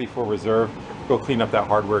battery for reserve. Go clean up that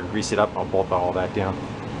hardware, grease it up, I'll bolt all that down.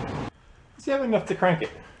 Does it have enough to crank it?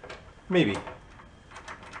 Maybe.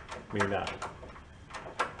 Maybe not.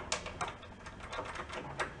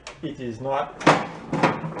 It is not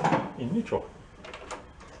in neutral.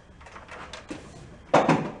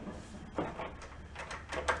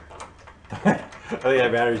 I think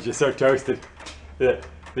that battery's just so toasted that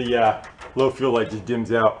the low fuel light just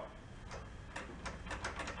dims out.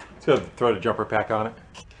 Let's go throw the jumper pack on it.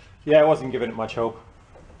 Yeah, I wasn't giving it much hope.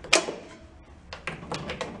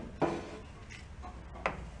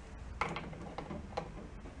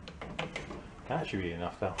 That should be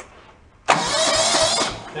enough though.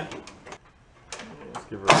 Yeah. Let's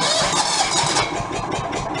give her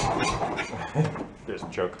a... There's a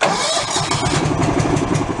choke.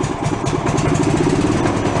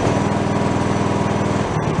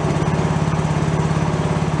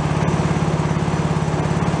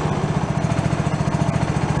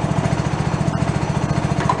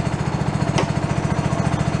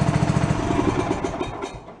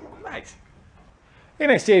 Nice.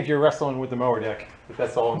 And I saved you wrestling with the mower deck, but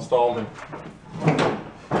that's all installed, and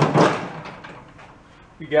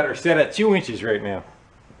we got her set at 2 inches right now.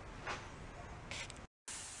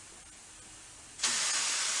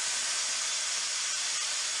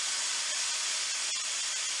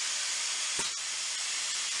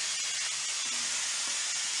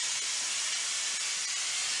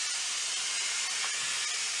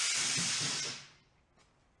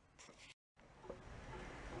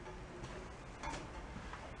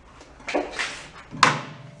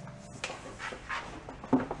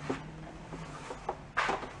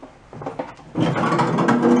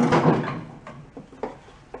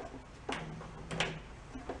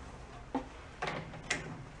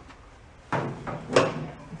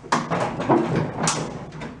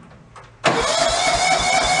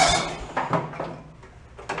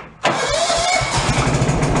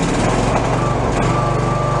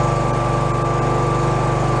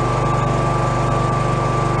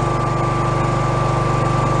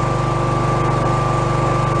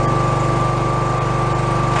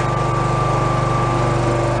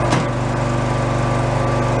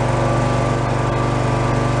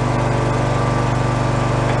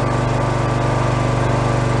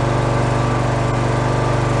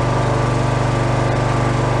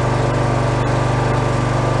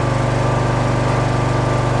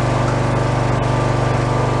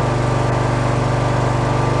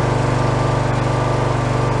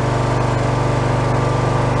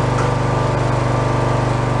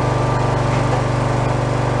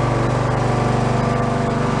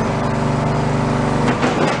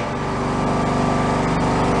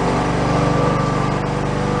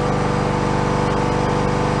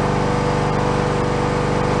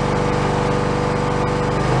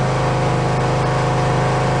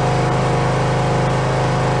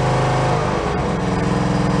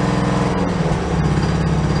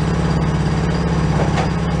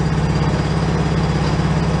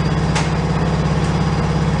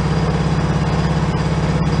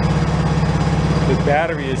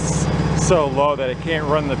 Battery is so low that it can't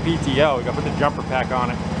run the PTO. We gotta put the jumper pack on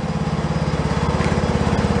it.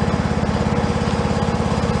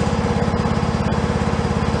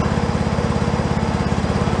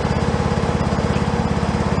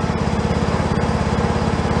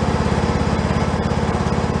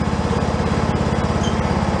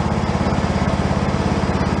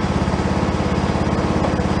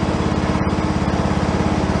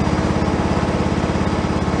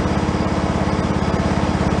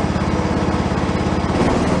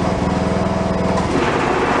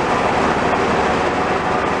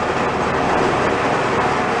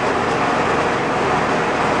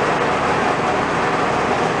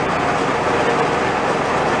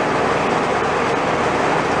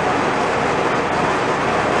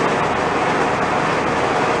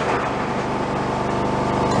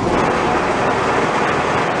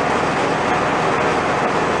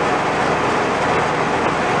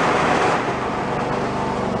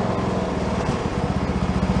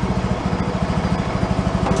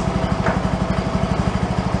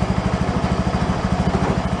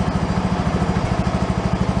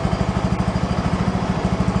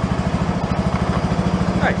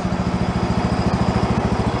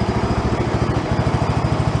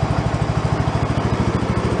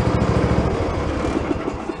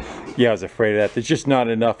 Yeah, I was afraid of that. There's just not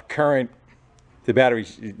enough current. The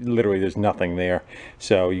battery's literally, there's nothing there.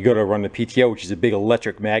 So you go to run the PTO, which is a big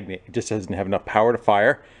electric magnet. It just doesn't have enough power to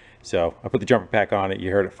fire. So I put the jumper pack on it.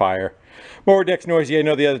 You heard it fire. Mower deck's noisy. I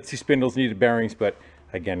know the other 2 spindles needed bearings, but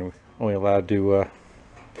again, we're only allowed to,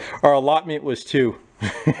 our allotment was 2.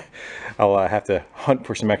 I'll have to hunt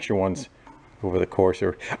for some extra ones over the course.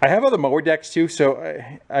 Or I have other mower decks too, so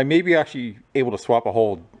I may be actually able to swap a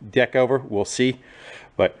whole deck over. We'll see.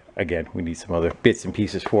 But again, we need some other bits and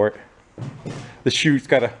pieces for it. The chute's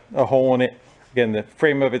got a hole in it. Again, the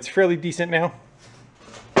frame of it's fairly decent now.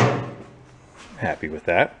 Happy with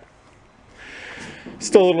that.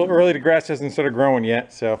 Still a little early. The grass hasn't started growing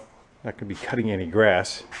yet, so not going to be cutting any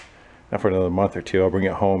grass. Not for another month or 2. I'll bring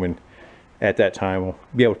it home, and at that time we'll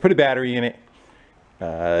be able to put a battery in it.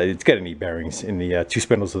 It's got to need bearings in the 2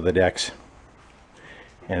 spindles of the decks.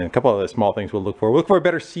 And a couple other small things we'll look for. We'll look for a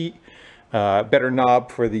better seat, better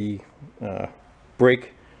knob for the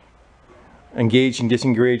brake. Engage and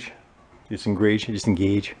disengage.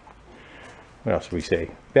 Disengage. What else do we say?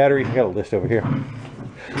 Battery. I got a list over here.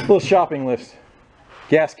 A little shopping list.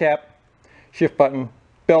 Gas cap, shift button,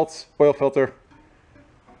 belts, oil filter,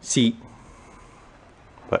 seat.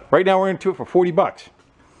 But right now we're into it for 40 bucks.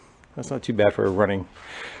 That's not too bad for a running,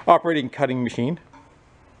 operating cutting machine.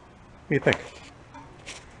 What do you think?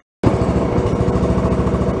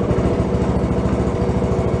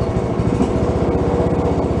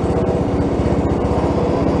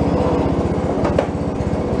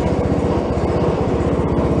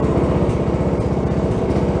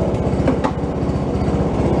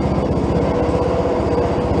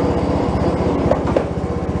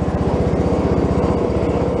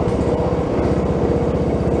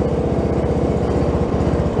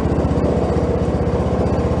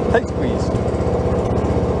 Tight squeeze.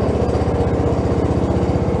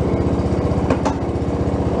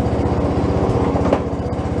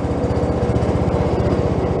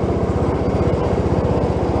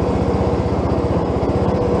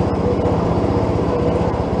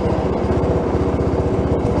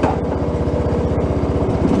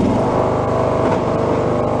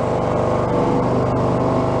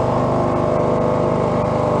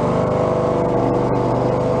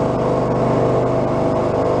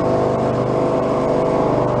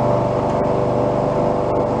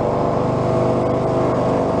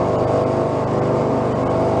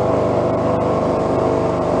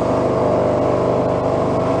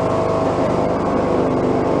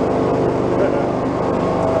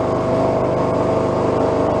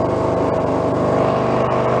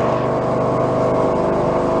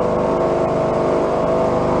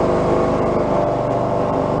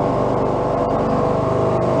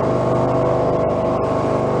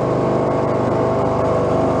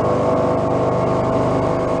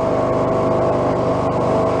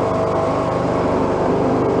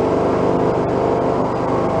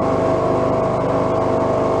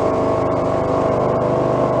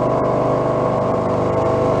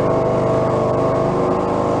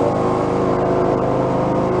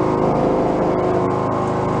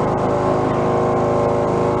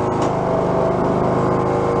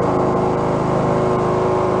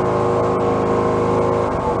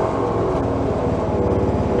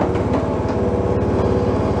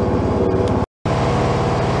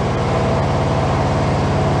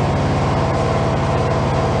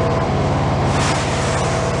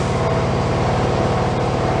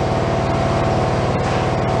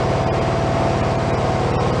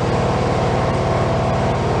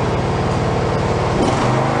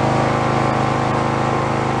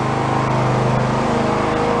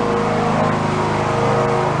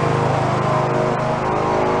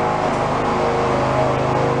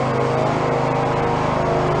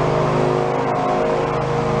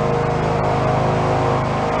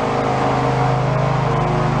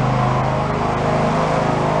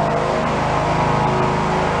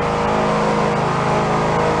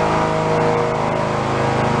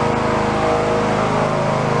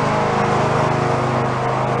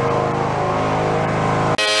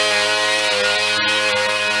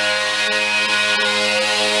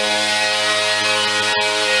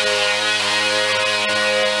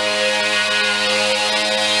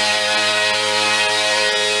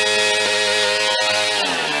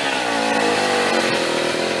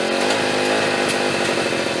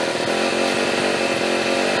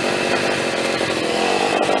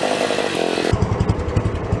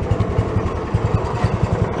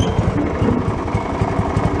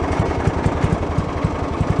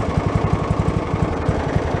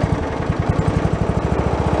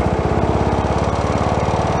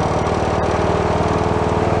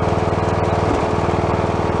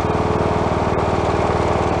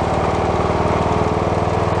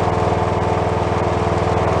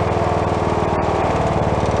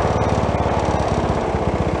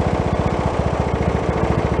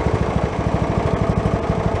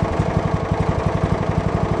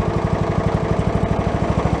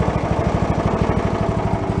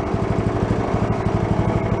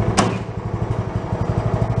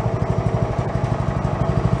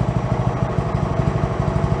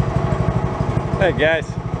 Hey guys.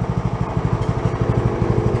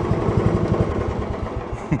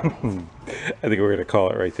 I think we're going to call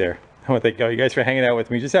it right there. I want to thank all you guys for hanging out with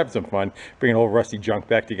me, just having some fun, bringing old rusty junk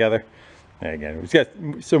back together. And again, we've got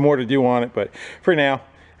some more to do on it, but for now,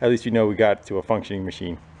 at least you know we got to a functioning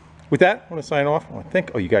machine. With that, I want to sign off. I want to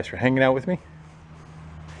thank all you guys for hanging out with me.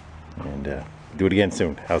 And do it again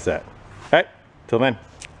soon. How's that? All right, till then,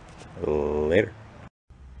 later.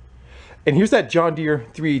 And here's that John Deere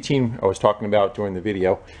 318 I was talking about during the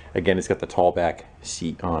video. Again, it's got the tall back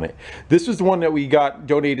seat on it. This was the one that we got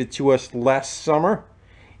donated to us last summer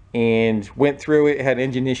and went through it. It had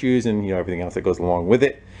engine issues and everything else that goes along with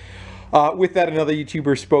it. With that, another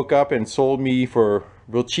YouTuber spoke up and sold me for a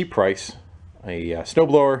real cheap price a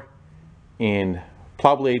snowblower and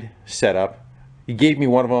plow blade setup. He gave me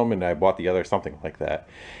one of them and I bought the other, something like that.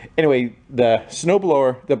 Anyway, the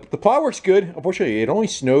snowblower, the plow works good. Unfortunately, it only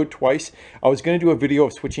snowed twice. I was going to do a video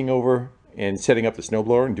of switching over and setting up the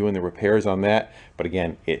snowblower and doing the repairs on that. But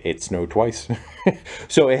again, it snowed twice.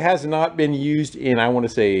 So it has not been used in, I want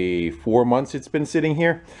to say, 4 months it's been sitting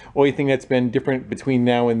here. Only thing that's been different between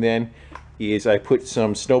now and then is I put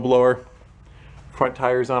some snowblower front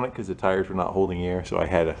tires on it because the tires were not holding air. So I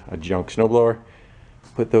had a junk snowblower.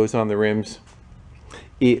 Put those on the rims.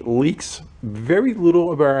 It leaks very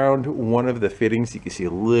little around one of the fittings. You can see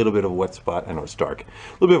a little bit of a wet spot. I know it's dark. A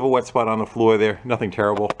little bit of a wet spot on the floor there. Nothing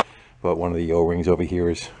terrible. But one of the O-rings over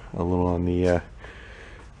here is a little on the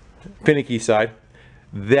finicky side.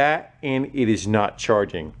 That, and it is not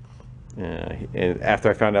charging. And after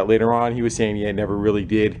I found out later on, he was saying, yeah, it never really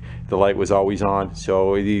did. The light was always on.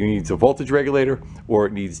 So it either needs a voltage regulator or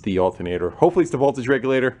it needs the alternator. Hopefully it's the voltage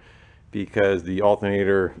regulator, because the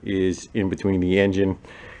alternator is in between the engine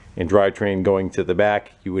and drivetrain going to the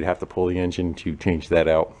back. You would have to pull the engine to change that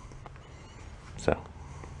out. So,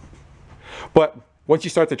 but once you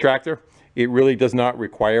start the tractor, it really does not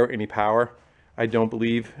require any power, I don't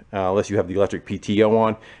believe, unless you have the electric PTO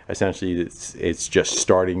on. Essentially, it's just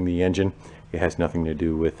starting the engine. It has nothing to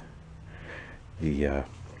do with the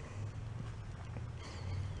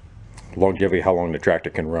longevity, how long the tractor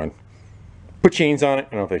can run. Put chains on it.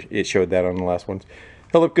 I don't know if it showed that on the last ones.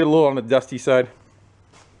 It'll look good a little on the dusty side.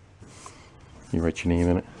 You write your name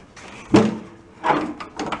in it.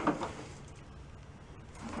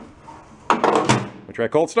 We'll try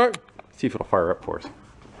cold start. See if it'll fire up for us.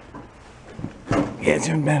 Yeah, it's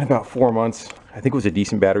been about 4 months. I think it was a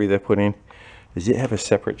decent battery that I put in. Does it have a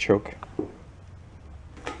separate choke?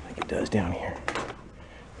 I think it does down here.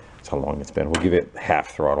 That's how long it's been. We'll give it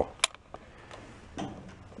half throttle.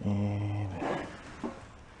 And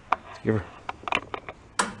let's give her.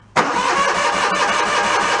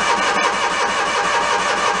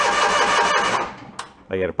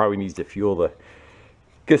 Again, it probably needs to fuel the,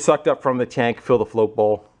 get sucked up from the tank, fill the float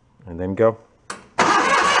bowl, and then go.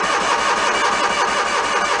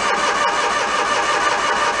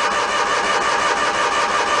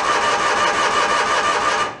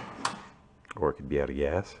 Or it could be out of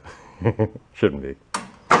gas. Shouldn't be.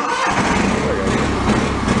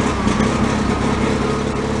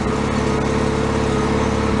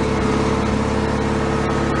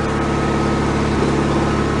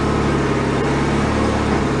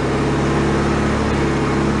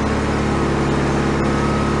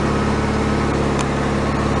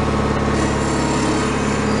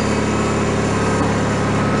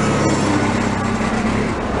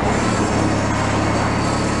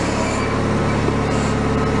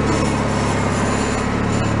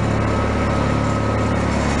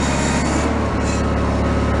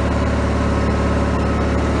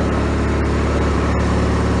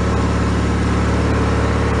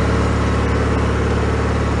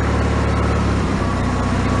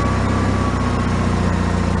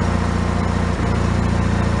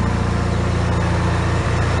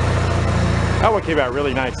 That one came out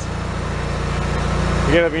really nice.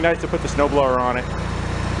 Again, it'd be nice to put the snowblower on it.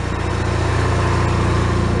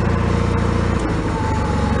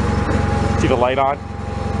 See the light on?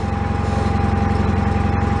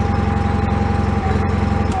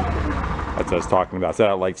 That's what I was talking about. So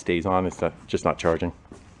that light stays on, it's just not charging.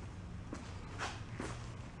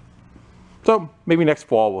 So maybe next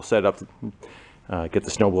fall we'll set up, get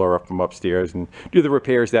the snowblower up from upstairs and do the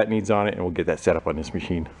repairs that needs on it, and we'll get that set up on this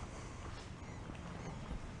machine.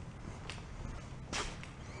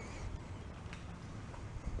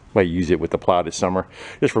 Might use it with the plow this summer,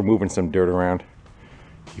 just for moving some dirt around.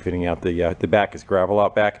 Fitting out the back is gravel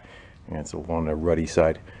out back, and it's on the ruddy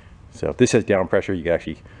side. So if this has down pressure, you can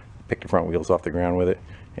actually pick the front wheels off the ground with it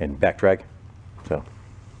and back drag. So,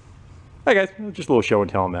 hi guys, just a little show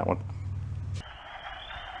and tell on that one.